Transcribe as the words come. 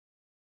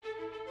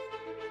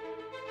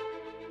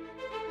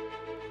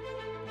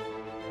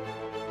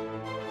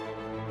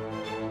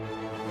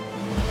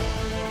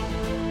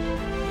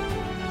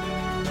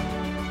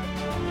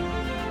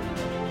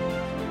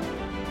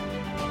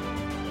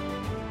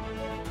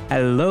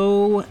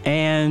Hello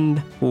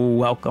and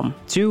welcome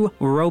to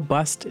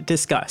Robust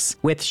Discuss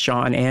with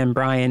Shawn and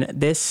Bryan.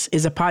 This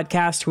is a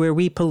podcast where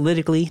we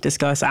politically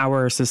discuss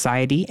our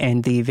society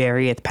and the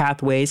various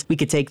pathways we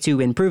could take to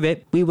improve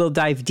it. We will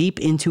dive deep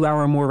into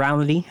our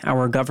morality,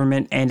 our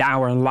government, and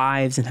our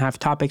lives and have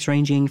topics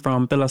ranging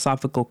from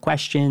philosophical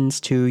questions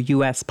to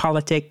U.S.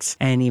 politics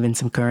and even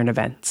some current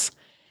events.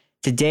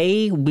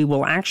 Today, we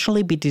will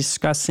actually be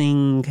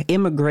discussing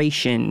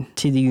immigration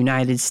to the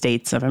United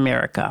States of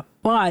America,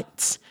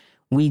 but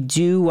we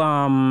do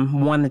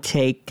want to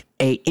take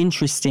an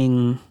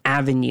interesting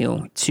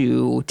avenue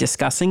to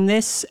discussing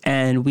this,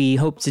 and we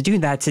hope to do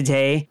that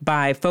today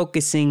by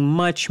focusing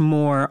much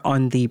more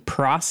on the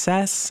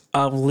process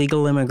of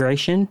legal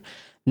immigration,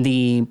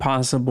 the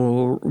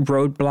possible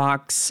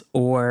roadblocks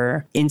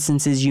or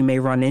instances you may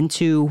run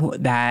into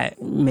that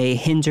may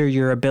hinder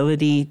your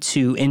ability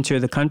to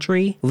enter the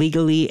country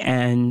legally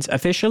and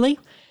officially.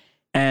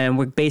 And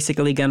we're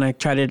basically going to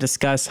try to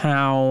discuss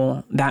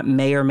how that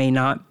may or may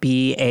not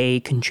be a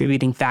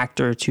contributing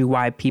factor to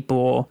why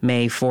people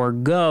may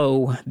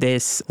forego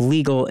this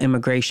legal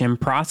immigration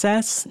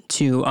process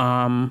to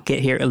get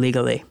here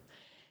illegally.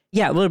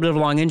 Yeah, a little bit of a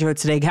long intro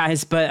today,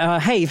 guys.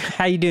 But hey,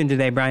 how you doing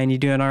today, Bryan? You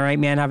doing all right,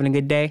 man? Having a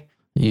good day?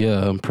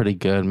 Yeah, I'm pretty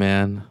good,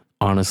 man.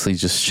 Honestly,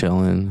 just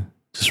chilling.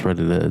 Just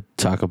ready to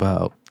talk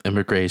about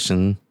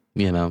immigration.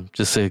 You know,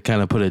 just to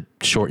kind of put it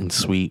short and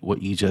sweet,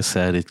 what you just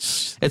said,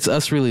 it's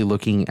us really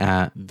looking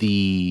at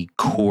the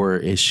core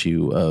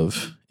issue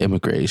of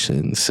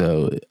immigration.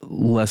 So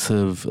less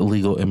of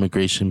illegal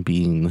immigration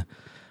being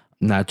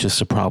not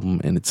just a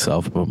problem in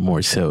itself, but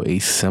more so a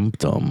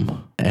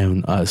symptom,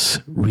 and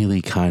us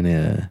really kind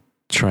of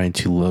trying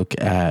to look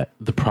at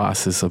the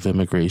process of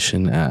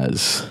immigration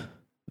as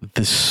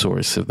the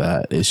source of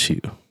that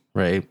issue,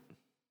 right?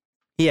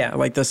 Yeah,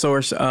 like the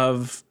source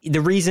of the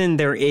reason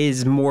there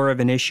is more of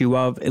an issue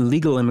of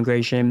illegal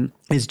immigration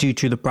is due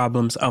to the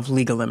problems of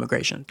legal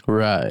immigration.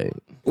 Right.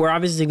 We're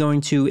obviously going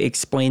to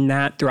explain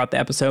that throughout the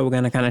episode. We're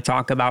going to kind of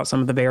talk about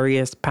some of the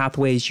various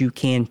pathways you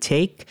can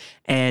take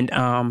and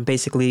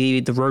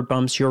basically the road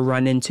bumps you'll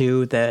run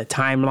into, the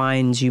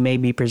timelines you may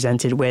be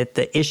presented with,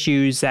 the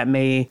issues that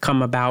may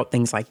come about,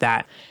 things like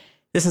that.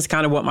 This is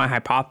kind of what my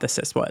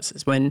hypothesis was.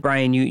 Is when,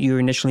 Bryan, you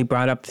initially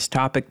brought up this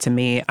topic to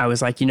me, I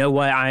was like, you know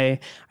what, I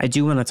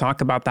do want to talk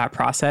about that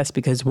process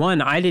because,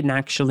 one, I didn't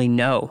actually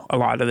know a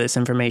lot of this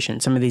information.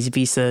 Some of these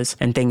visas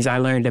and things I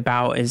learned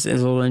about is a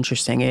little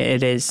interesting.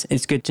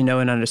 It's good to know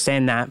and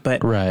understand that.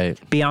 But right.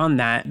 Beyond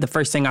that, the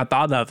first thing I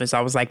thought of is I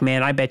was like,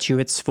 man, I bet you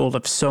it's full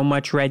of so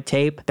much red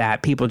tape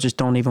that people just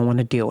don't even want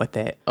to deal with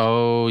it.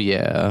 Oh,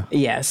 yeah.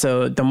 Yeah,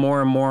 so the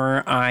more and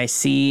more I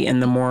see and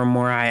the more and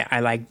more I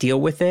like deal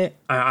with it,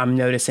 I'm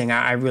noticing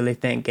I really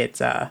think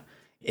it's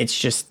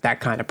just that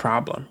kind of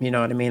problem. You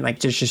know what I mean? Like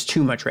there's just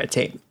too much red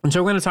tape. And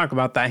so we're going to talk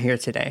about that here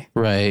today.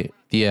 Right.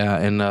 Yeah.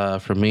 And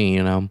for me,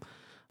 you know,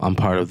 I'm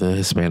part of the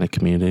Hispanic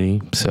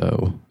community.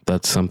 So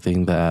that's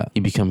something that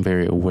you become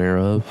very aware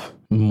of,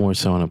 more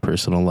so on a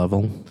personal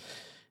level.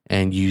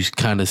 And you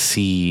kind of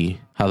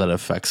see how that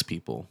affects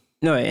people.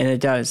 No, and it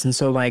does. And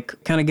so like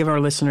kind of give our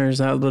listeners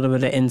a little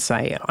bit of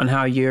insight on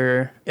how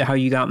you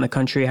got in the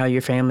country, how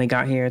your family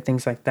got here,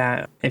 things like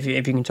that. If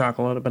you can talk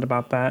a little bit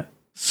about that.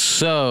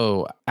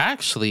 So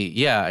actually,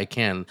 yeah, I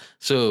can.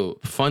 So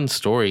fun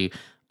story.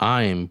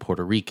 I'm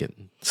Puerto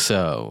Rican.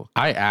 So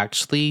I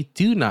actually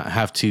do not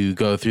have to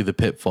go through the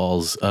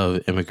pitfalls of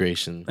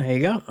immigration. There you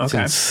go.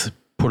 Okay. Since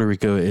Puerto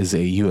Rico is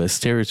a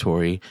U.S.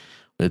 territory,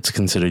 it's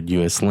considered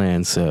U.S.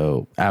 land,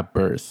 so at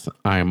birth,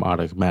 I am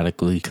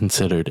automatically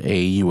considered a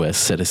U.S.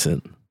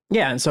 citizen.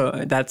 Yeah, and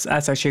so that's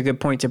actually a good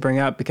point to bring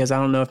up because I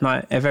don't know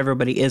if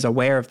everybody is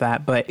aware of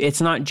that, but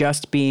it's not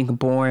just being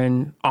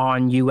born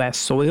on U.S.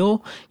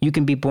 soil. You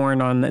can be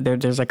born on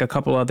there's like a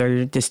couple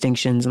other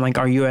distinctions, and like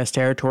our U.S.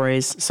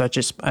 territories, such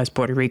as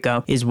Puerto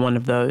Rico, is one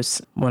of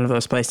those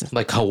places.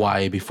 Like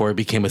Hawaii before it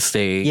became a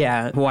state.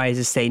 Yeah, Hawaii is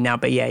a state now,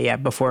 but yeah,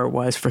 before it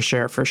was for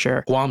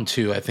sure. Guam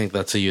too, I think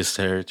that's a U.S.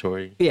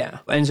 territory. Yeah,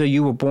 and so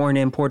you were born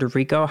in Puerto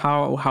Rico.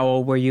 How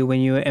old were you when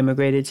you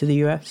immigrated to the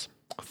U.S.?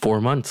 4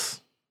 months.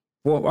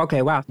 Well,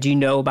 okay, wow. Do you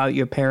know about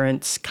your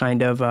parents'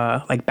 kind of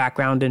like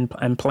background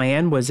and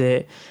plan? Were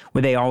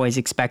they always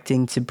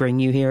expecting to bring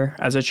you here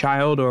as a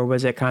child, or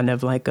was it kind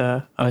of like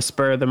a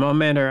spur of the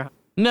moment? Or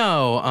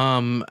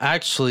no,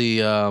 actually,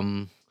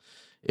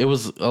 it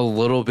was a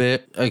little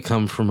bit. I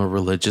come from a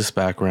religious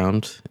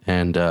background,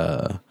 and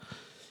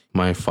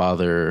my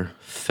father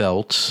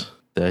felt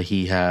that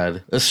he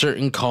had a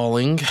certain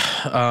calling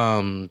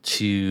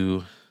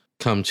to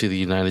come to the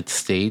United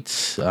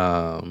States. He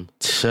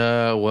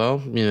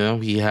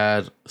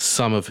had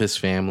some of his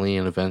family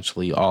and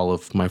eventually all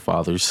of my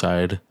father's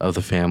side of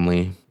the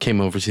family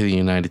came over to the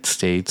United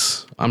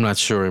States. I'm not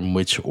sure in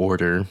which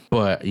order,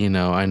 but,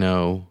 I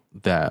know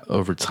that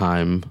over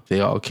time they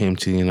all came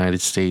to the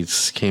United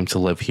States, came to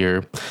live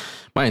here.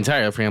 My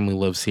entire family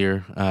lives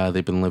here.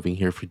 They've been living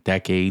here for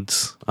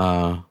decades.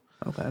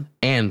 Okay.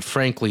 And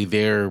frankly,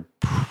 they're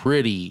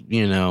pretty,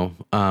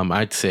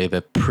 I'd say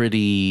that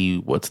pretty,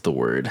 what's the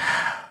word?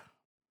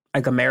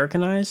 Like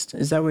Americanized?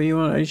 Is that what are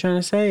you trying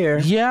to say? Or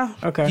Yeah.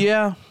 Okay.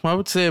 Yeah, I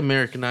would say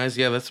Americanized.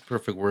 Yeah, that's a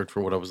perfect word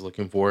for what I was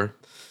looking for.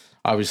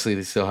 Obviously,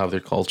 they still have their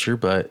culture,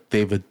 but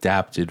they've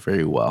adapted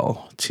very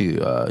well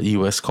to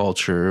U.S.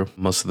 culture.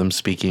 Most of them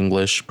speak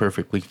English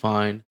perfectly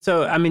fine.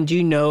 So, I mean, do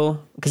you know,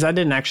 because I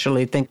didn't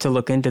actually think to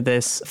look into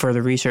this for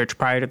the research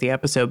prior to the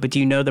episode, but do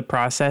you know the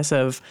process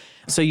of,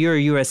 so you're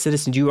a U.S.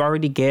 citizen, do you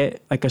already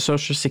get like a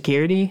social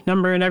security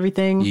number and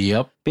everything?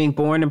 Yep. Being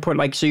born in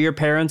like, so your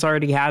parents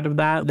already had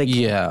that? Like,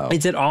 Yeah.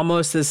 Is it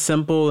almost as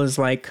simple as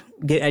like,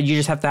 you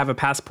just have to have a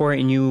passport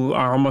and you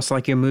are almost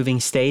like you're moving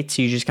states?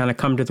 You just kind of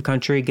come to the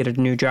country, get a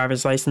new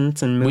driver's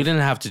license and move? We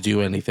didn't have to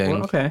do anything.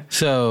 Well, okay.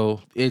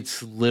 So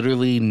it's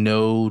literally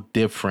no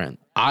different.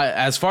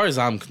 As far as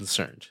I'm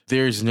concerned,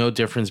 there's no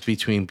difference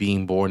between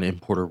being born in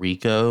Puerto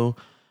Rico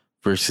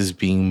versus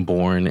being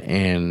born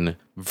in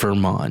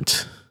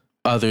Vermont,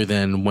 other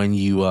than when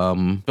you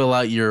fill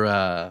out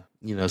your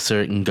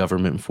certain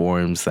government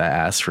forms that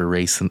ask for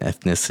race and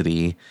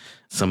ethnicity.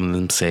 Some of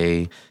them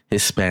say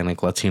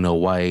Hispanic, Latino,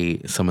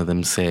 white. Some of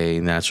them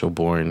say natural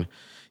born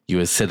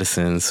U.S.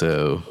 citizen.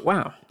 So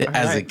wow.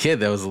 As a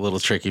kid, that was a little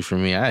tricky for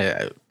me.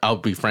 I'll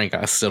be frank,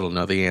 I still don't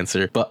know the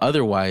answer. But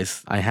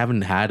otherwise, I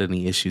haven't had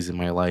any issues in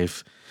my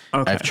life.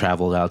 Okay. I've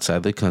traveled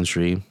outside the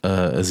country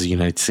as a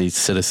United States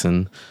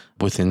citizen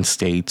within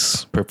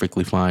states,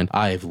 perfectly fine.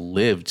 I've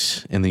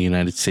lived in the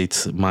United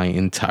States my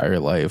entire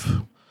life.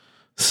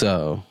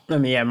 So, I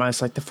mean, yeah,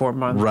 mine's like the 4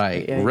 months.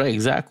 Right, yeah. Right,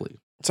 exactly.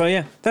 So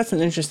yeah, that's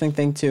an interesting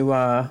thing to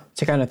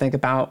kind of think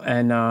about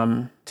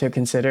and to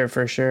consider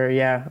for sure.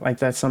 Yeah, like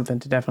that's something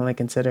to definitely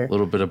consider. A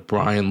little bit of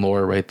Bryan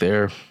lore right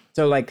there.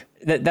 So like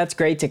that's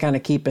great to kind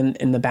of keep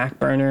in the back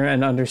burner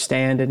and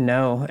understand and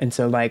know. And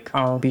so like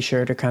I'll be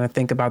sure to kind of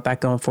think about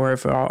that going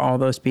forward for all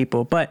those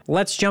people. But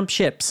let's jump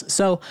ships.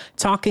 So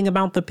talking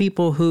about the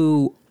people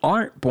who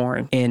aren't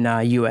born in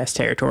U.S.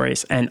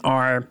 territories and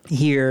are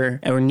here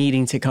or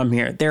needing to come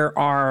here. There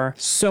are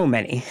so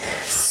many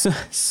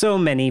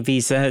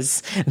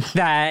visas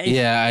that...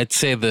 Yeah, I'd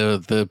say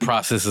the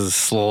process is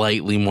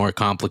slightly more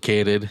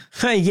complicated.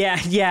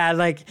 Yeah,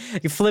 like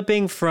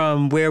flipping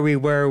from where we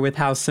were with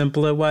how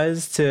simple it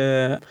was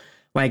to...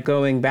 like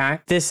going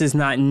back, this is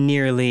not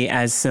nearly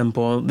as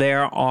simple.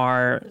 There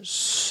are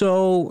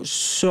so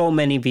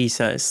many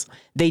visas.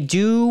 They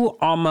do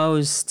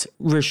almost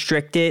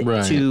restrict it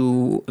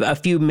to a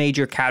few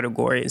major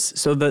categories.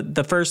 So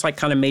the first like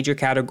kind of major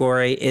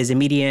category is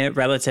immediate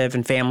relative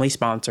and family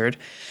sponsored.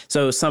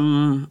 So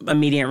some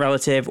immediate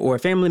relative or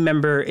family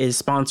member is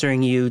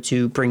sponsoring you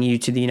to bring you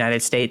to the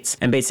United States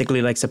and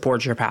basically like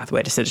support your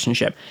pathway to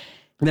citizenship.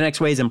 The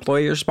next way is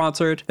employer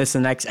sponsored. That's the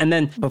next. And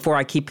then before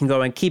I keep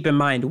going, keep in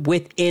mind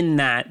within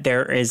that,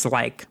 there is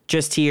like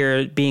just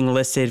here being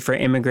listed for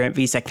immigrant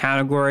visa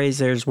categories.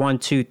 There's 1,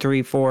 2,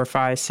 3, 4,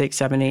 5, 6,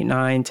 7, 8,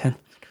 9, 10,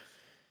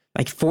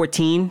 like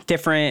 14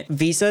 different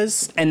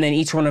visas. And then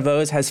each one of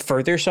those has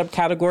further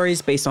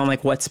subcategories based on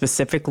like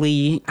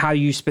how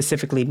you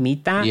specifically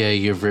meet that. Yeah,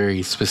 your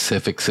very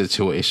specific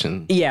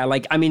situation. Yeah,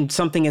 like, I mean,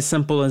 something as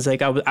simple as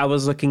like I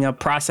was looking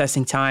up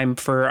processing time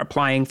for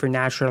applying for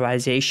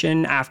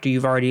naturalization after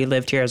you've already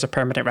lived here as a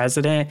permanent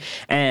resident.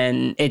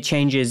 And it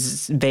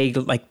changes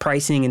like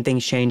pricing and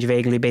things change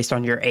vaguely based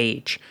on your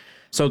age.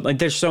 So like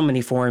there's so many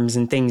forms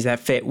and things that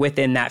fit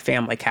within that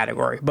family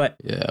category. But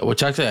yeah,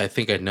 which actually I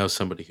think I know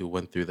somebody who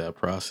went through that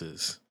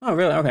process. Oh,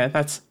 really? Okay.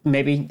 That's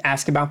maybe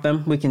ask about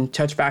them. We can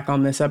touch back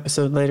on this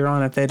episode later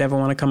on if they'd ever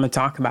want to come and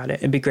talk about it.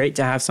 It'd be great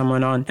to have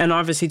someone on. And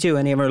obviously, too,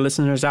 any of our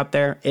listeners out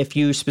there, if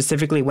you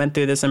specifically went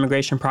through this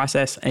immigration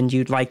process and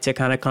you'd like to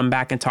kind of come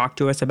back and talk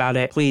to us about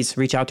it, please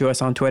reach out to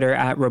us on Twitter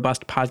at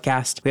Robust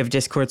Podcast. We have a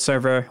Discord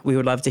server. We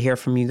would love to hear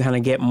from you, kind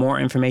of get more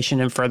information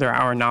and further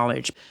our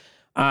knowledge.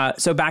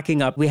 So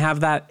backing up, we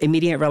have that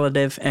immediate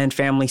relative and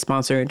family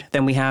sponsored.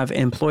 Then we have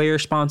employer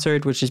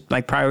sponsored, which is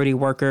like priority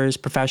workers,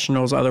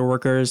 professionals, other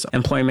workers,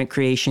 employment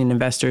creation,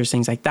 investors,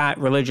 things like that,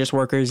 religious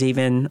workers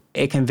even.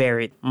 It can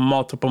vary,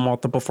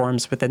 multiple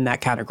forms within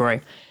that category.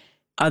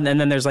 And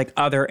then there's like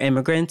other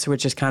immigrants,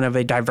 which is kind of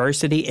a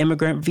diversity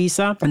immigrant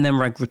visa. And then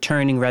like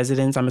returning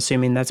residents, I'm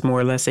assuming that's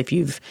more or less if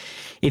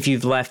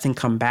you've left and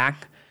come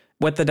back.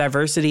 What the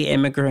diversity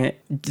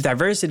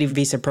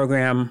visa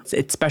program,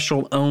 it's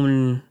special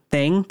own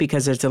thing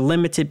because it's a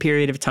limited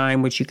period of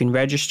time which you can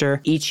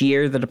register. Each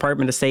year, the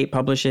Department of State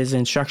publishes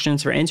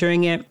instructions for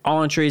entering it.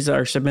 All entries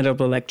are submittable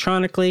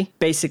electronically.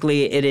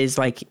 Basically, it is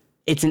like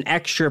it's an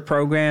extra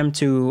program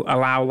to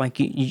allow like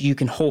you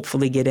can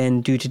hopefully get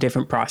in due to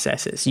different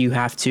processes. You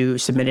have to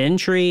submit an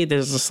entry.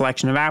 There's a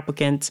selection of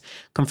applicants,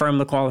 confirm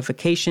the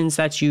qualifications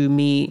that you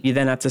meet. You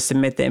then have to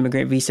submit the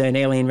immigrant visa and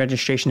alien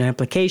registration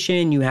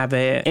application. You have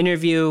an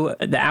interview,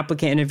 the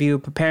applicant interview,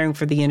 preparing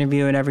for the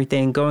interview and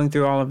everything, going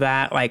through all of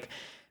that. Like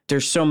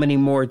there's so many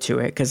more to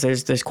it because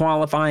there's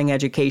qualifying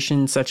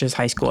education such as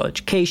high school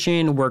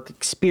education, work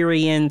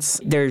experience.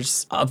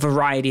 There's a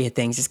variety of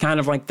things. It's kind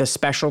of like the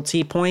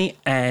specialty point,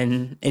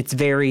 and it's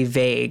very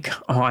vague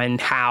on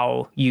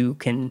how you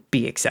can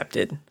be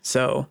accepted.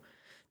 So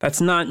That's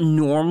not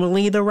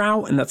normally the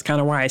route, and that's kind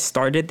of why I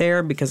started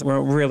there, because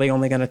we're really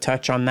only going to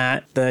touch on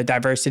that, the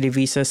diversity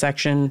visa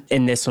section,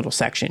 in this little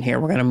section here.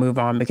 We're going to move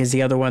on because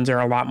the other ones are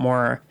a lot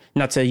more,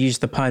 not to use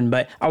the pun,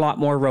 but a lot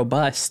more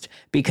robust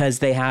because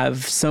they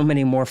have so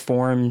many more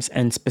forms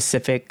and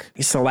specific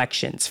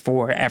selections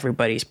for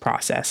everybody's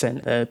process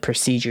and the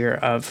procedure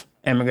of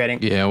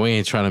immigrating. Yeah, we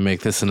ain't trying to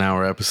make this an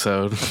hour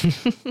episode.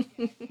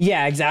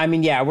 Yeah, exactly. I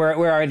mean, yeah, we're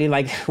already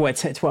like,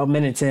 12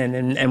 minutes in,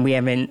 and we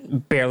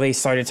haven't barely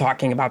started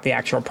talking about the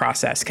actual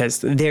process because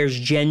there's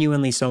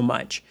genuinely so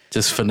much.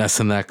 Just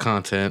finessing that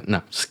content.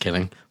 No, just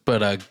kidding.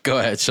 But go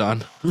ahead,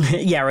 Shawn.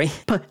 Yeah, right.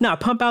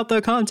 Pump out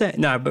the content.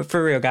 No, but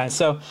for real, guys.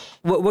 So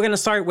we're going to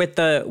start with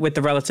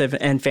the relative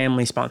and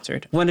family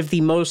sponsored. One of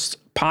the most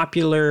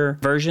popular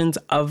versions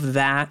of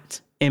that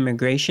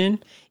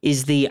immigration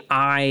is the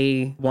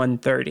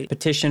I-130,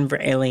 petition for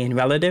alien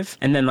relative.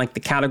 And then like the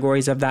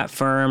categories of that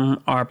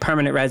form are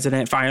permanent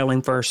resident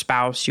filing for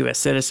spouse, U.S.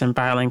 citizen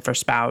filing for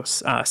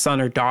spouse, son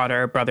or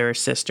daughter, brother or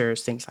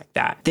sisters, things like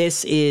that.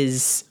 This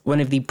is one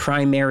of the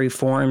primary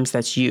forms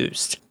that's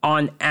used.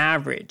 On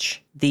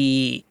average,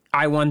 the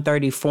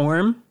I-130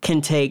 form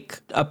can take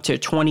up to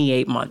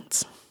 28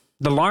 months.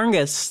 The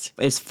longest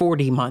is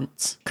 40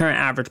 months. Current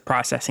average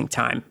processing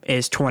time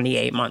is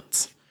 28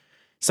 months.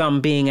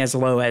 Some being as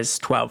low as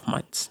 12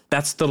 months.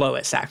 That's the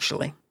lowest,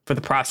 actually, for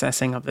the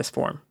processing of this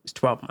form, is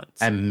 12 months.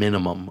 At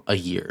minimum, a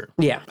year.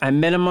 Yeah, at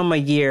minimum a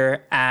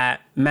year, at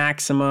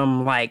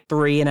maximum like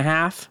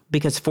 3.5,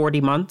 because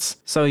 40 months.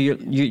 So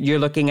you're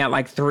looking at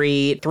like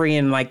three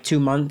and like 2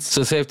 months.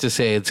 So safe to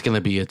say it's going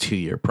to be a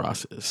 2-year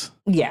process.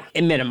 Yeah,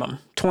 at minimum.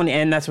 20,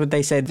 and that's what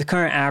they said. The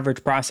current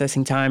average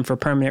processing time for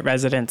permanent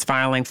residents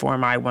filing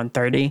Form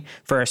I-130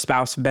 for a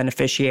spouse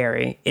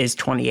beneficiary is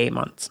 28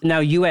 months. Now,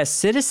 U.S.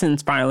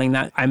 citizens filing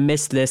that, I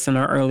missed this in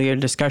our earlier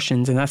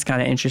discussions, and that's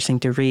kind of interesting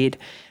to read.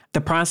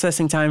 The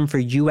processing time for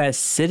U.S.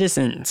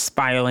 citizens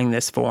filing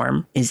this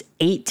form is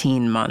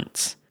 18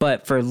 months.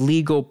 But for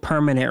legal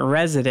permanent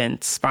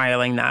residents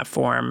filing that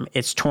form,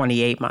 it's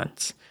 28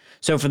 months.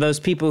 So for those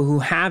people who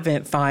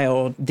haven't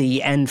filed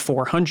the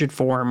N-400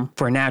 form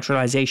for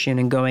naturalization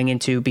and going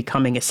into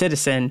becoming a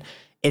citizen,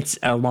 it's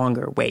a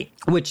longer wait,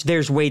 which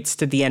there's waits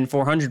to the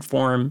N-400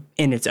 form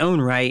in its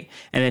own right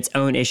and its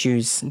own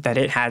issues that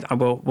it has.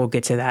 We'll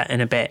get to that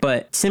in a bit.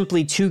 But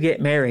simply to get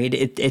married,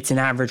 it's an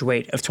average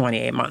wait of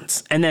 28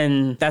 months. And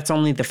then that's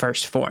only the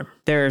first form.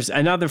 There's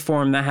another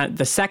form that had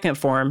the second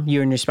form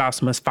you and your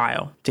spouse must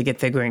file to get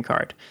the green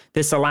card.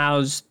 This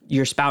allows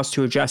your spouse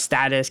to adjust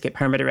status, get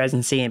permanent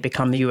residency, and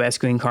become the U.S.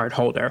 green card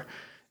holder.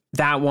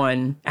 That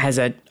one has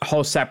a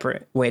whole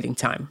separate waiting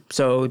time.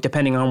 So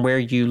depending on where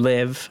you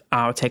live,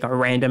 I'll take a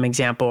random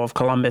example of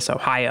Columbus,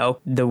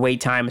 Ohio. The wait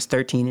time is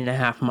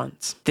 13.5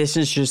 months. This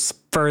is just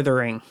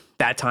furthering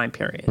that time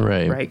period,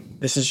 right?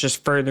 This is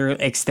just further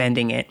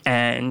extending it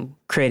and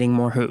creating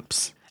more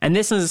hoops. And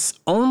this is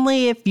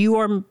only if you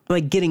are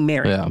like getting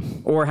married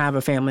or have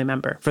a family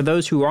member. For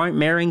those who aren't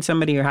marrying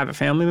somebody or have a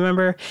family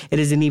member, it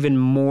is an even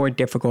more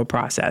difficult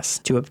process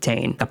to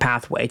obtain a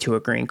pathway to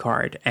a green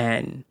card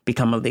and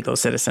become a legal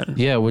citizen.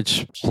 Yeah,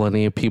 which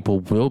plenty of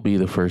people will be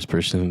the first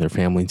person in their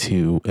family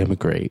to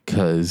immigrate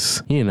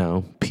because,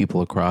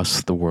 people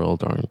across the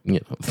world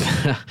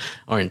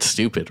aren't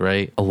stupid,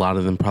 right? A lot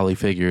of them probably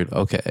figured,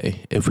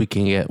 okay, if we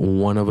can get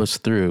one of us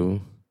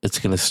through, it's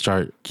going to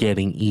start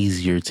getting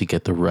easier to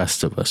get the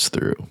rest of us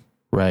through,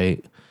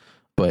 right?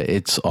 But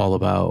it's all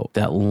about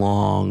that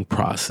long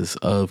process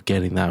of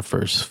getting that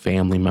first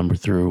family member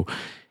through.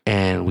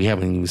 And we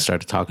haven't even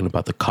started talking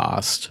about the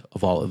cost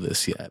of all of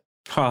this yet.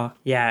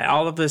 Yeah,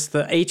 all of this,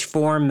 each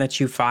form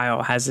that you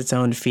file has its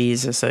own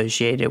fees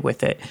associated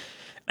with it.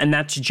 And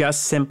that's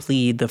just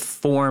simply the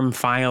form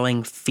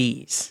filing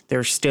fees.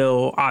 There's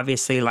still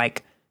obviously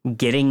like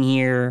getting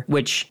here,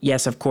 which,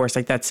 yes, of course,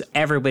 like that's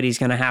everybody's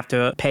going to have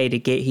to pay to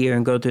get here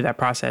and go through that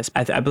process.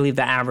 I believe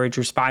the average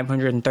was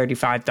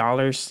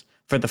 $535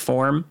 for the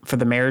form, for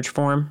the marriage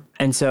form.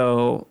 And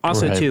so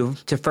also too,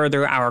 to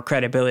further our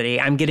credibility,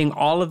 I'm getting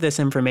all of this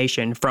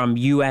information from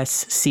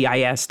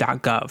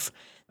uscis.gov.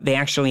 They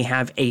actually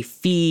have a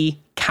fee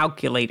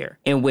calculator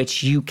in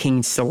which you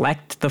can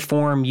select the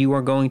form you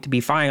are going to be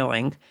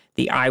filing,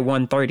 the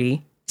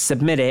I-130,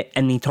 submit it,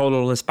 and the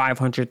total is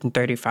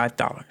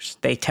 $535.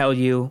 They tell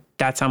you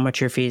that's how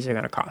much your fees are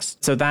going to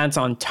cost. So that's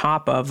on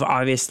top of,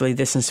 obviously,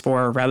 this is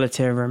for a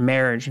relative or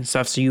marriage and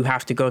stuff. So you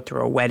have to go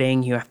through a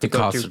wedding. You have to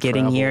go through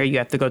getting here. You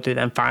have to go through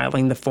them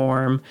filing the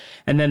form.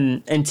 And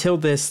then until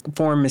this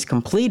form is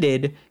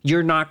completed,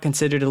 you're not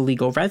considered a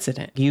legal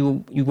resident.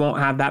 You won't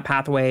have that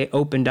pathway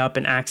opened up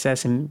and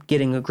access and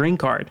getting a green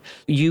card.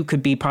 You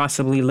could be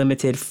possibly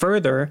limited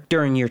further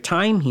during your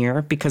time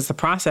here because the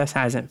process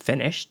hasn't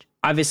finished.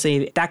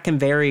 Obviously, that can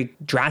vary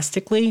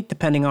drastically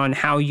depending on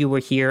how you were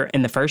here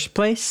in the first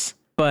place.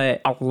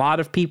 But a lot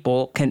of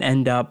people can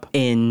end up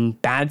in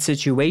bad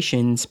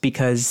situations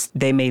because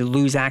they may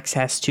lose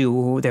access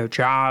to their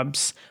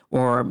jobs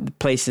or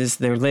places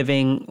they're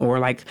living, or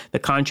like the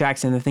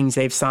contracts and the things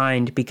they've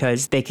signed,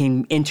 because they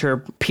can enter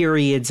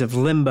periods of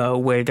limbo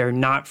where they're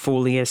not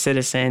fully a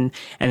citizen.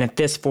 And if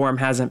this form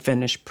hasn't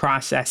finished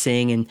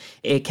processing, and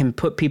it can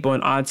put people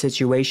in odd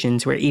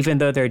situations where even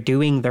though they're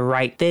doing the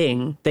right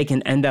thing, they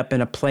can end up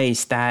in a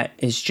place that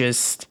is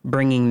just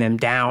bringing them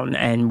down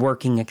and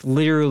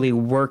literally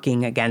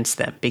working against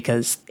them,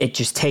 because it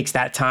just takes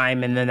that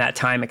time, and then that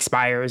time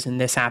expires and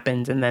this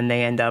happens, and then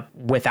they end up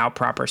without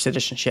proper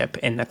citizenship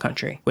in the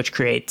country, which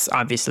creates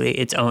obviously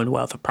its own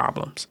wealth of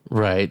problems.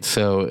 Right.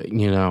 So,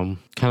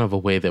 kind of a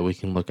way that we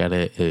can look at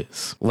it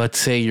is, let's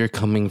say you're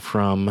coming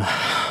from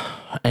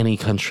any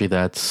country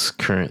that's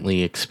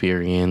currently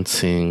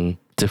experiencing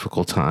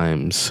difficult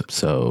times.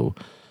 So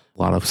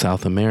a lot of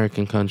South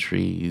American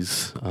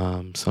countries,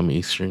 some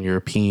Eastern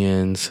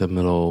European, some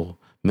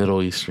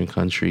Middle Eastern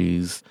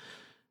countries,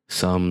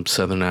 some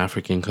Southern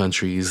African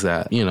countries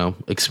that,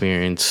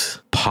 experience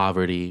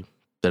poverty,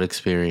 that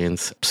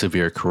experience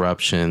severe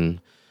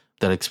corruption,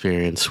 that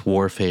experience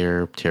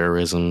warfare,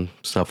 terrorism,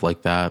 stuff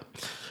like that.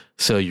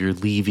 So you're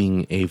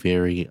leaving a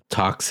very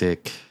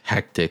toxic,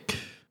 hectic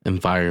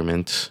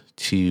environment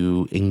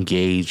to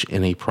engage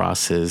in a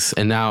process.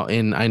 And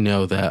I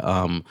know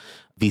that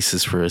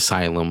visas for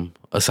asylum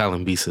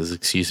visas,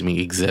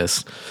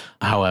 exist.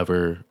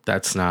 However,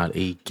 that's not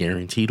a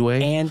guaranteed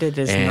way. And it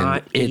is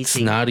not easy. It's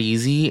not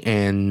easy,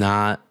 and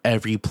not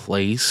every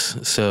place.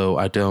 So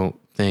I don't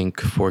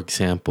think, for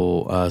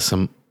example,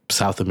 some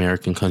South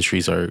American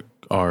countries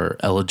are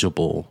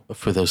eligible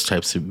for those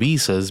types of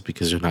visas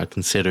because they're not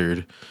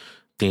considered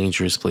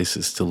dangerous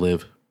places to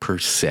live per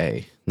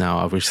se. Now,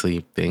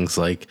 obviously, things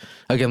like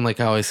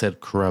how I said,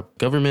 corrupt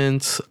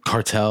governments,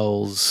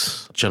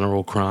 cartels,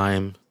 general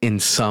crime in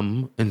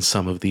some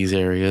of these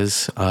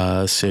areas.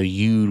 So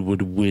you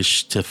would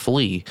wish to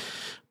flee,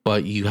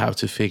 but you have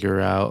to figure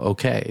out,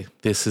 okay,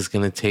 this is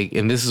going to take,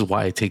 and this is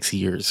why it takes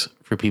years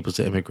for people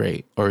to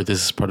immigrate, or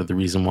this is part of the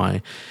reason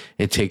why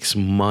it takes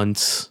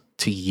months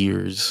to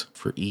years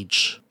for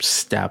each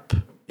step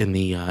in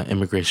the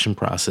immigration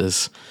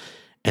process.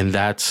 And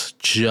that's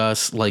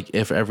just like,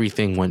 if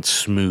everything went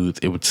smooth,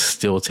 it would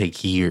still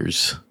take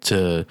years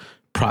to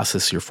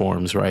process your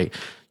forms, right?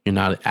 You're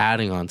not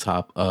adding on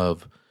top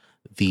of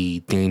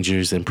the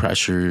dangers and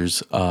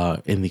pressures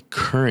in the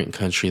current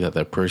country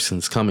that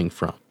person's coming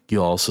from.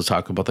 You also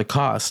talk about the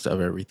cost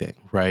of everything,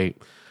 right?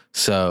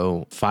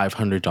 So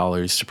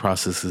 $500 to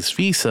process this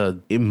visa,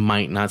 it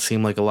might not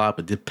seem like a lot,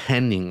 but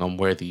depending on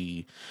where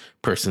the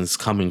person's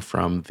coming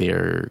from,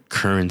 their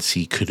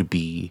currency could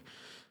be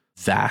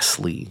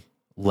vastly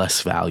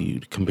less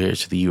valued compared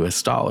to the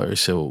US dollar.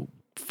 So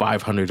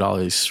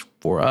 $500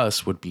 for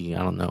us would be,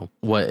 I don't know,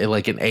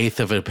 like an eighth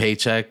of a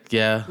paycheck.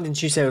 Yeah.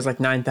 Didn't you say it was like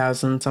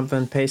 9,000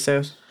 something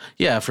pesos?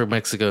 Yeah. For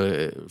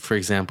Mexico, for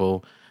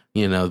example,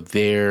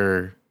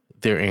 their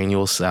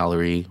annual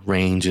salary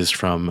ranges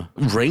from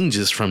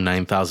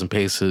 9,000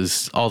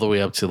 pesos all the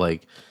way up to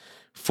like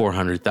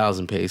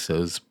 400,000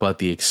 pesos, but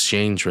the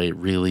exchange rate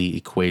really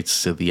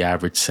equates to the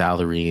average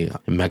salary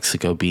in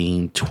Mexico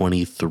being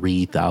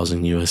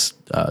 23,000 US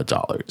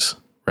dollars,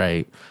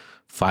 right?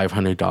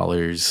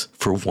 $500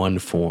 for one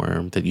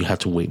form that you have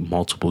to wait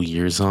multiple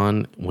years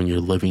on when you're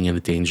living in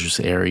a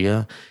dangerous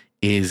area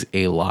is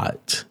a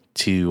lot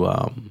to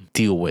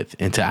deal with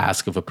and to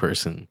ask of a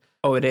person.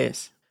 Oh, it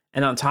is.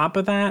 And on top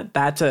of that,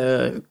 that's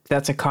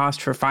a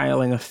cost for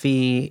filing a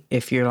fee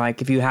if you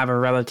have a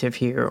relative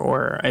here,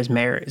 or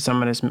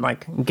someone is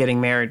like getting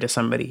married to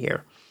somebody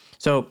here.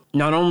 So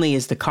not only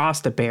is the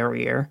cost a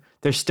barrier,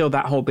 there's still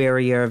that whole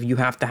barrier of you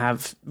have to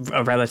have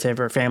a relative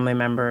or family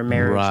member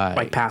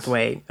marriage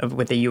pathway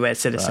with a U.S.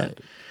 citizen. Right.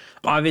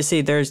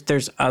 Obviously,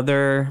 there's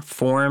other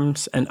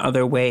forms and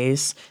other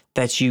ways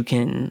that you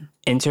can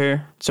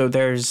enter. So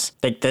there's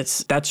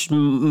that's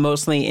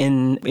mostly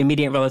in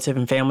immediate relative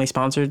and family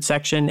sponsored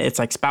section. It's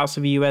like spouse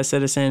of a U.S.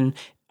 citizen,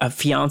 a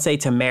fiance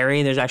to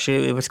marry. There's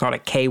actually what's called a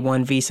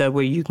K-1 visa,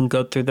 where you can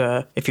go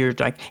through if you're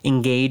like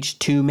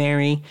engaged to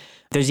marry.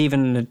 There's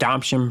even an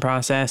adoption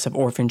process of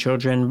orphan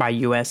children by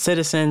U.S.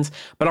 citizens.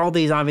 But all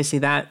these, obviously,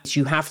 that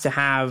you have to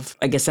have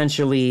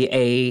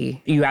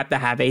you have to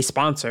have a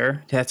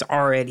sponsor that's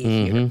already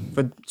here.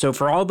 So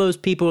for all those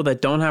people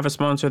that don't have a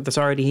sponsor that's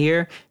already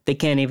here, they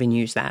can't even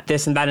use that.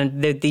 This and that,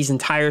 and these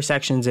entire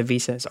sections of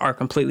visas are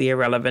completely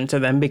irrelevant to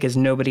them because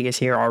nobody is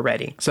here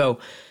already. So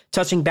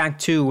touching back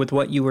to with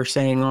what you were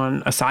saying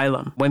on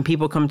asylum, when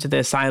people come to the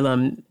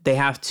asylum, they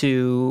have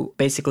to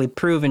basically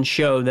prove and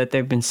show that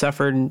they've been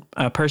suffered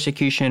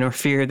persecution or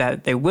fear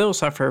that they will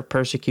suffer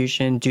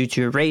persecution due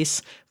to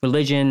race,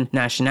 religion,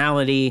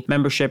 nationality,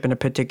 membership in a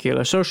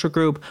particular social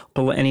group,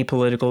 any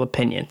political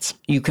opinions.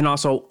 You can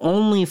also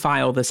only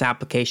file this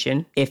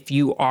application if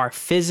you are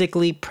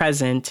physically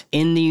present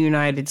in the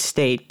United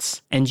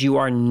States and you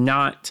are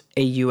not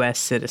a U.S.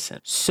 citizen.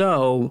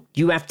 So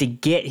you have to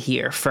get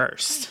here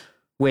first.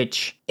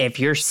 Which, if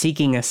you're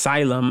seeking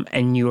asylum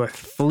and you're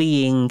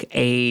fleeing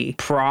a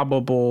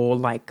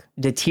probable,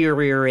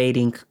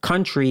 deteriorating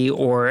country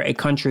or a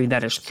country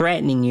that is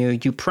threatening you,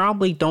 you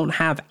probably don't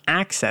have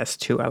access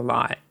to a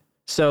lot.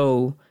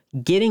 So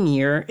getting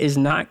here is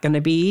not going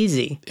to be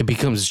easy. It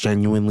becomes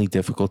genuinely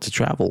difficult to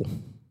travel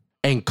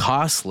and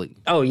costly.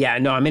 Oh, yeah.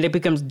 No, I mean, it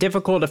becomes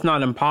difficult, if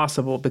not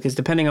impossible, because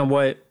depending on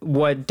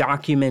what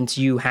documents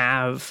you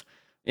have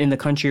in the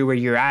country where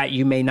you're at,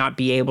 you may not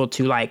be able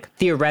to, like,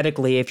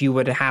 theoretically, if you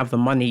were to have the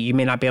money, you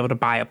may not be able to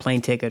buy a plane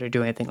ticket or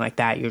do anything like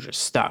that. You're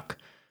just stuck.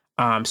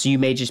 So you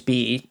may just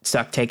be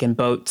stuck taking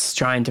boats,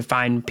 trying to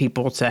find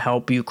people to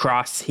help you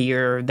cross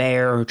here or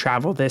there or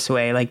travel this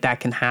way. Like, that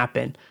can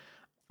happen.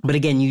 But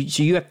again,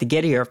 you have to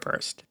get here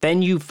first.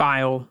 Then you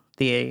file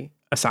the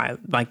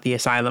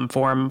asylum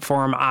form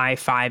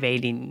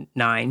I-589.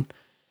 And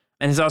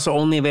it's also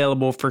only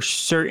available for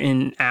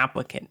certain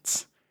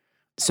applicants.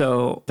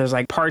 So there's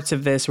like parts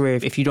of this where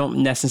if you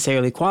don't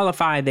necessarily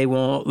qualify, they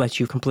won't let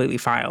you completely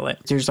file it.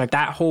 There's like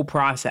that whole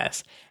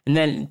process. And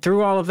then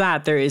through all of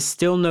that, there is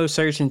still no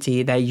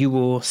certainty that you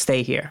will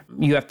stay here.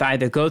 You have to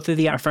either go through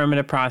the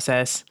affirmative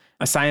process,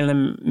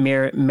 asylum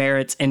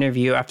merits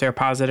interview after a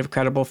positive,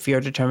 credible fear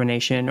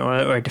determination,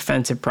 or a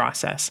defensive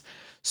process.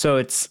 So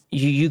it's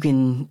you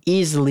can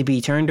easily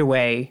be turned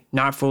away,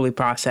 not fully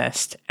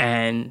processed,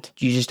 and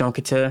you just don't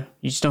get to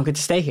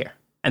stay here.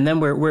 And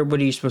then what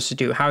are you supposed to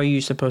do? How are you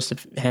supposed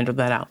to handle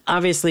that out?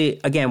 Obviously,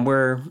 again,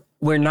 we're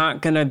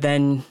not going to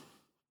then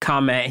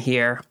comment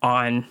here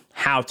on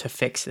how to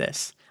fix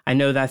this. I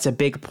know that's a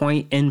big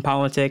point in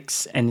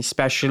politics, and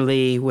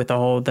especially with the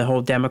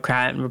whole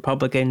Democrat and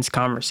Republicans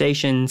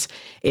conversations.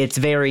 It's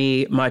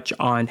very much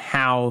on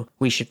how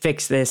we should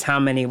fix this, how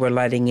many we're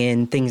letting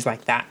in, things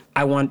like that.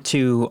 I want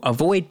to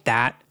avoid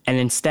that, and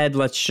instead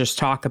let's just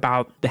talk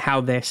about how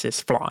this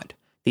is flawed.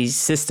 These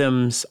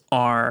systems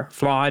are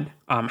flawed.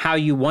 How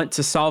you want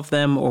to solve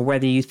them or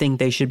whether you think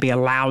they should be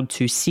allowed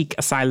to seek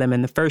asylum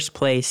in the first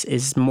place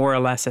is more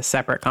or less a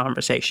separate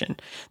conversation.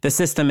 The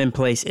system in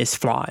place is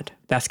flawed.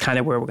 That's kind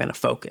of where we're going to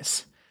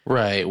focus.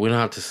 Right. We don't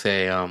have to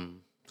say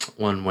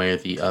one way or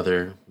the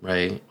other,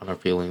 right, on our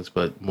feelings,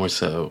 but more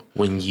so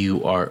when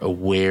you are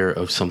aware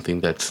of something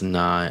that's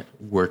not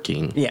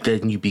working,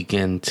 then you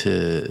begin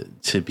to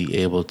be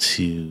able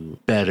to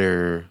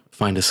better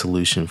find a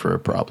solution for a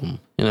problem.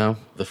 You know,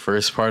 the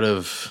first part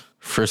of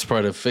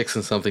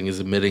fixing something is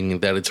admitting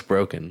that it's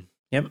broken.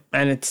 Yep,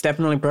 and it's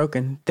definitely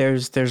broken.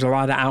 There's a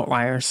lot of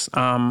outliers.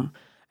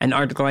 An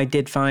article I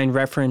did find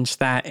referenced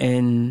that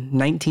in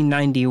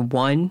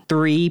 1991,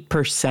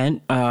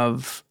 3%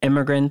 of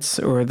immigrants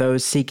or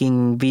those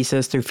seeking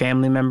visas through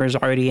family members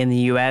already in the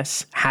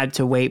U.S. had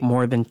to wait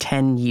more than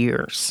 10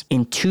 years.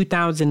 In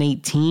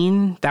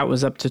 2018, that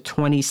was up to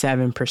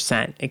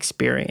 27%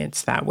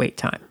 experienced that wait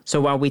time.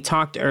 So while we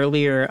talked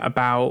earlier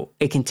about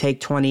it can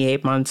take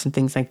 28 months and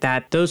things like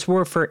that, those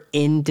were for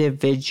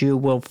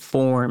individual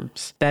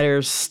forms.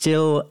 There's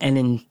still an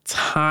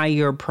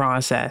entire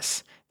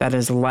process that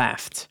is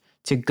left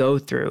to go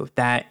through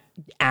that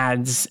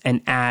adds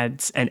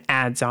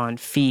on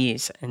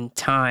fees and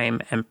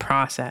time and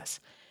process.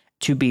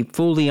 To be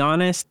fully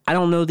honest, I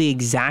don't know the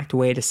exact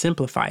way to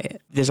simplify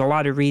it. There's a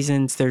lot of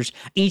reasons.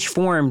 Each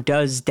form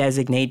does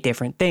designate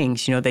different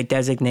things. You know, they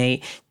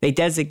designate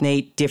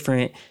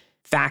different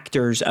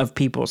factors of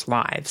people's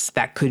lives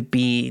that could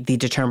be the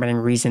determining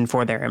reason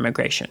for their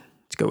immigration.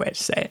 It's a good way to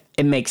say it.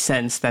 It makes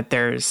sense that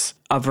there's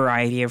a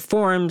variety of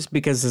forms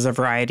because there's a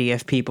variety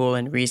of people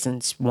and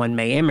reasons one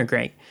may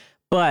immigrate.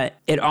 But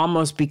it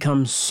almost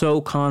becomes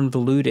so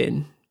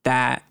convoluted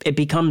that it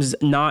becomes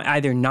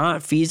either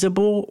not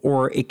feasible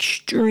or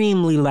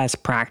extremely less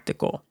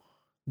practical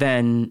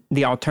than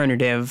the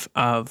alternative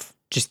of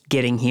just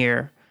getting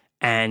here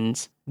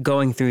and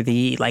going through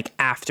the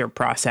after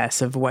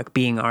process of what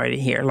being already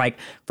here. Like,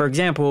 for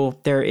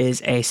example, there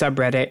is a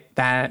subreddit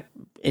that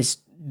is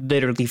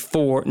literally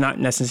not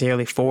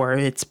necessarily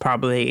it's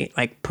probably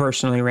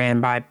personally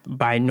ran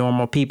by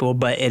normal people,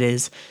 but it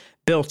is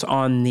built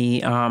on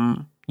the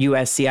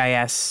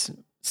USCIS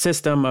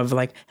system of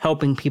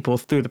helping people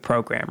through the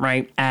program,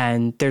 right?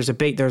 And there's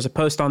a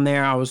post on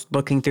there I was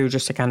looking through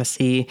just to kind of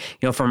see,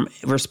 from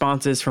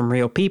responses from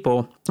real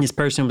people. This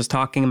person was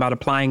talking about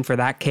applying for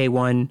that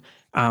K-1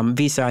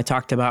 visa I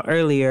talked about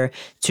earlier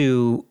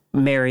to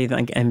marry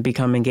and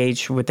become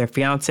engaged with their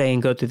fiance and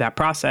go through that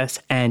process.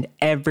 And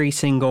every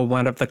single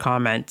one of the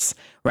comments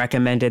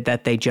recommended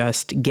that they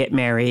just get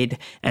married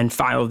and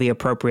file the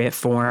appropriate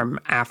form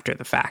after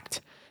the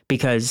fact.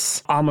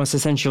 Because almost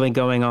essentially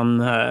going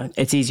on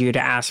it's easier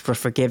to ask for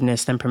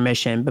forgiveness than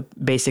permission, but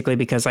basically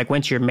because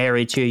once you're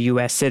married to a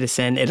U.S.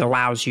 citizen, it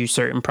allows you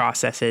certain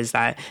processes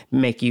that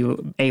make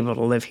you able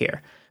to live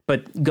here.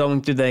 But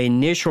going through the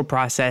initial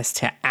process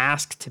to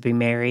ask to be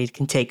married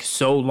can take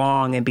so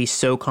long and be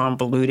so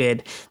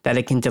convoluted that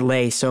it can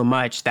delay so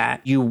much that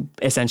you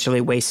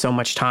essentially waste so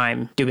much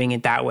time doing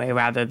it that way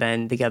rather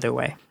than the other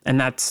way. And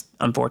that's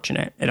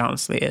unfortunate. It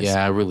honestly is.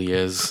 Yeah, it really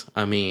is.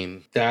 I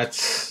mean,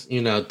 that's,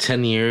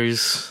 10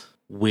 years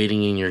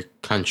waiting in your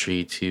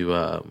country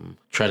to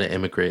try to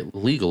immigrate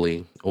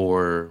legally,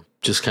 or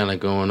just kind of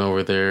going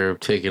over there,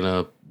 taking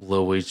a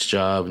low wage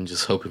job and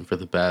just hoping for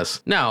the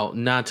best. Now,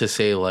 not to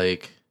say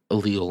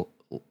illegal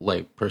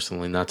like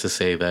personally, not to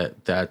say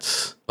that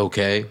that's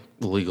okay.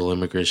 Illegal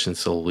immigration is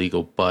still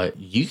illegal, but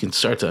you can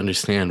start to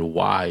understand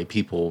why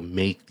people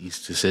make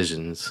these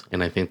decisions.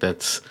 And I think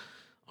that's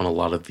on a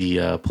lot of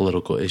the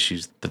political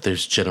issues that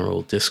there's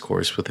general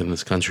discourse within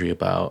this country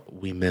about.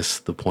 We miss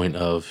the point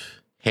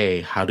of,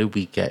 hey, how did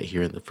we get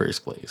here in the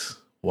first place?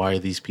 Why are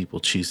these people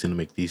choosing to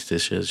make these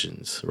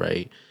decisions,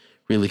 right?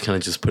 Really kind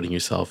of just putting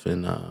yourself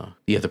in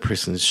the other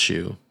person's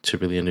shoe to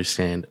really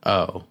understand,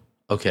 oh,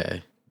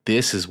 okay,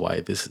 this is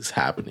why this is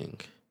happening.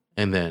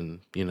 And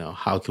then,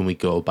 how can we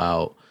go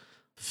about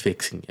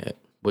fixing it?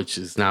 Which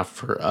is not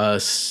for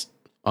us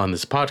on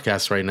this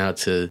podcast right now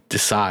to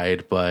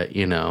decide, but,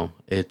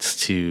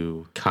 it's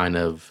to kind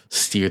of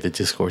steer the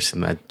discourse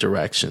in that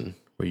direction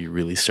where you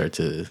really start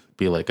to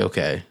be like,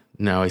 okay,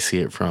 now I see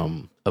it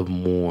from a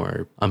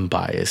more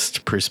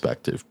unbiased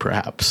perspective,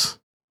 perhaps.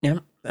 Yeah.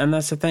 And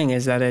that's the thing,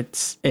 is that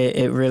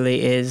it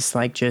really is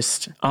like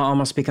just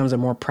almost becomes a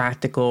more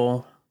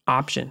practical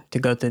option to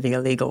go through the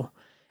illegal.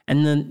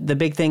 And then the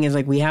big thing is,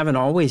 like, we haven't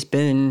always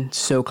been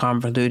so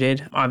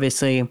convoluted.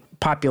 Obviously,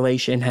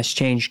 population has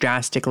changed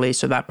drastically,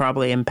 so that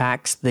probably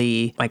impacts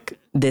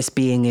this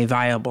being a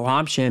viable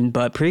option.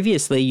 But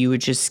previously, you would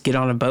just get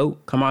on a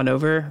boat, come on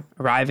over,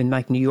 arrive in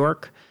like New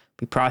York,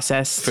 be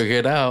processed. Figure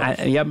it out.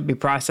 Be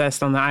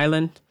processed on the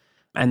island,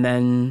 and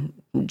then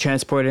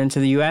transported into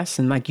the U.S.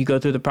 and like you go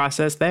through the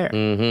process there.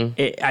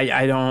 Mm-hmm.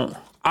 I don't,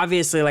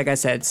 obviously, like I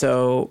said,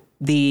 so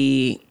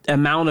the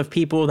amount of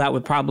people that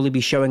would probably be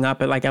showing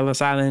up at like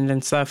Ellis Island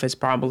and stuff is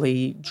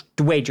probably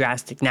way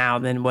drastic now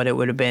than what it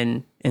would have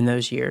been in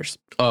those years.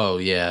 Oh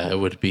yeah, it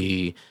would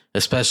be,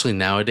 especially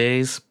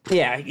nowadays.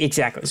 Yeah,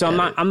 exactly. So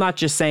I'm not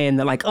just saying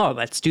that like, oh,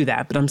 let's do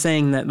that, but I'm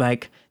saying that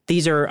like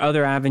these are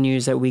other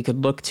avenues that we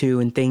could look to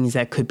and things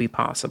that could be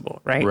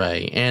possible, right?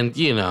 Right. And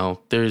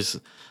there's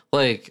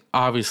like,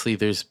 obviously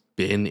there's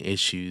been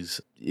issues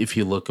if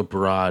you look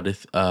abroad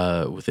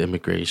with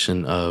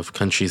immigration of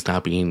countries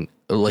not being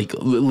like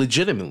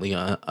legitimately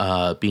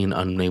being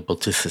unable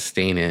to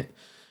sustain it.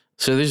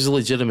 So there's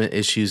legitimate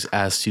issues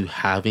as to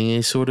having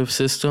a sort of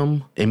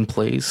system in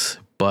place,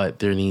 but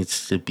there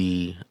needs to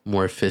be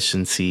more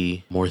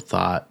efficiency, more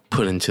thought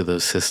put into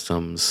those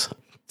systems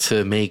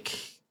to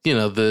make,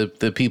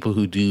 the people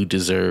who do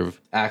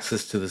deserve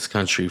access to this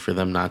country, for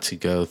them not to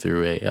go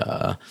through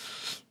a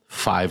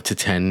 5 to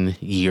 10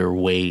 year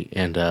wait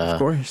and of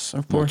course,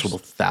 multiple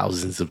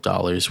thousands of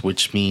dollars,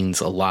 which means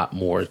a lot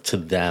more to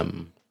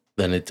them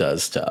than it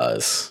does to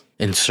us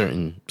in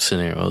certain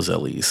scenarios,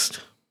 at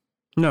least.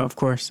 No, of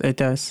course it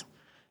does.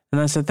 And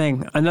that's the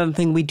thing. Another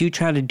thing we do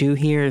try to do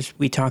here is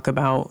we talk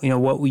about,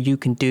 what you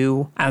can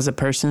do as a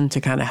person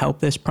to kind of help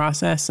this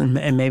process and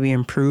maybe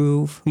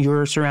improve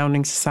your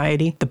surrounding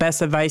society. The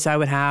best advice I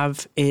would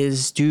have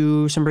is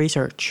do some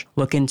research.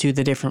 Look into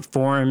the different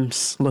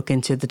forms, look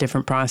into the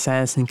different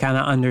process and kind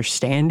of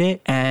understand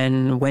it.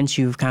 And once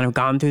you've kind of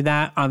gone through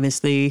that,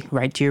 obviously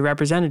write to your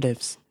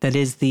representatives. That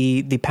is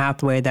the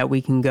pathway that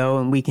we can go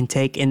and we can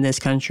take in this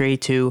country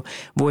to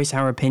voice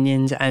our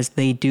opinions, as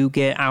they do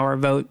get our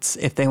votes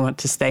if they want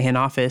to stay in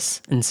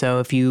office. And so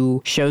if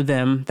you show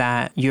them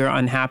that you're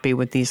unhappy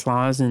with these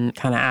laws and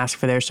kind of ask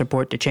for their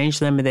support to change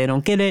them and they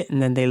don't get it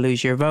and then they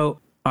lose your vote,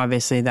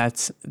 obviously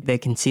they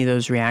can see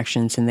those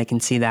reactions and they can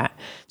see that.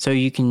 So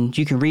you can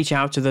reach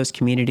out to those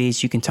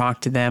communities, you can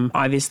talk to them.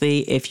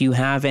 Obviously, if you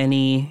have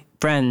any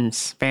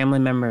friends, family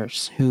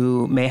members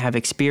who may have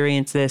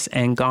experienced this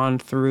and gone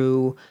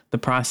through the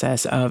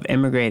process of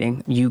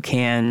immigrating, you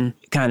can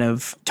kind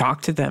of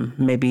talk to them,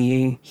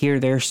 maybe hear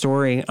their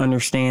story,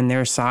 understand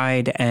their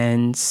side,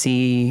 and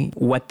see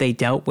what they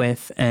dealt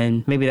with.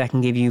 And maybe that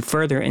can give you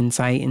further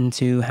insight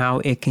into how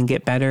it can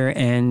get better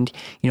and,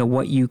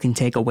 what you can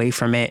take away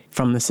from it,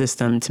 from the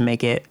system, to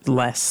make it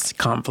less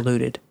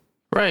convoluted.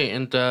 Right.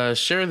 And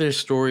share their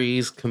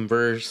stories,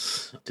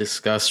 converse,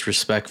 discuss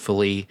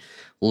respectfully,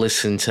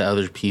 listen to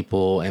other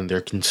people and their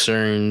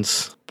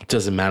concerns. It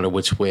doesn't matter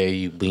which way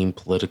you lean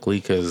politically,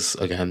 because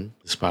again,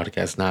 this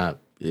podcast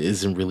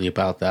isn't really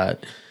about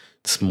that.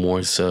 It's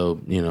more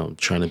so,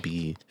 trying to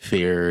be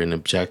fair and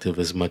objective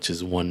as much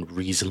as one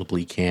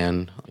reasonably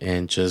can,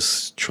 and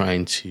just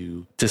trying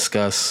to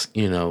discuss,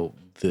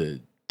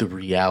 the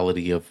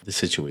reality of the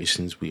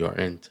situations we are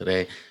in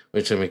today,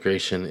 which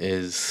immigration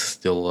is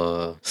still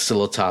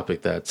a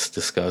topic that's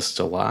discussed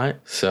a lot.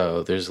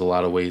 So there's a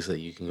lot of ways that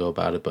you can go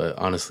about it, but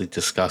honestly,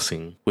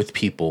 discussing with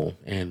people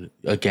and,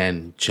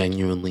 again,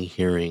 genuinely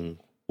hearing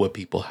what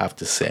people have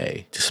to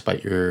say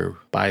despite your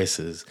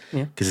biases,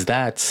 because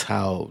that's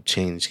how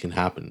change can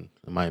happen,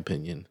 in my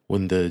opinion.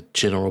 When the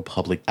general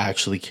public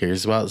actually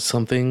cares about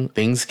something,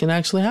 things can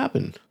actually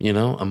happen.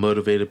 A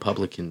motivated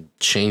public can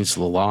change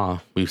the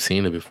law. We've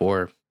seen it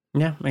before.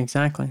 Yeah,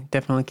 exactly.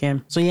 Definitely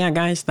can. So yeah,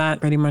 guys, that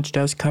pretty much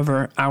does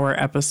cover our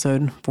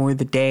episode for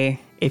the day.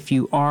 If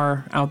you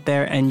are out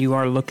there and you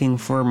are looking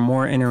for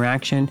more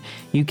interaction,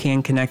 you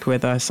can connect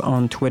with us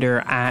on Twitter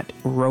at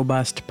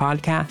Robust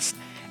Podcast.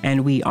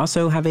 And we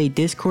also have a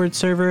Discord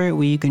server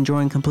where you can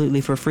join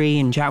completely for free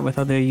and chat with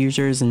other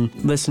users and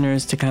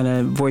listeners to kind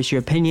of voice your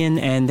opinion.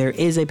 And there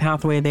is a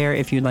pathway there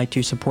if you'd like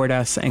to support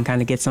us and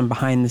kind of get some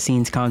behind the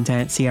scenes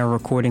content, see our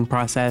recording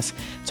process,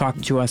 talk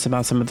to us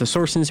about some of the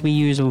sources we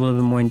use a little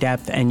bit more in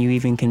depth, and you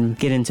even can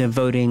get into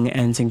voting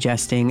and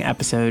suggesting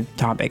episode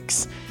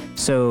topics.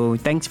 So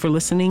thanks for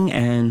listening,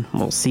 and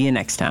we'll see you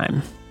next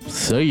time.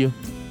 See you.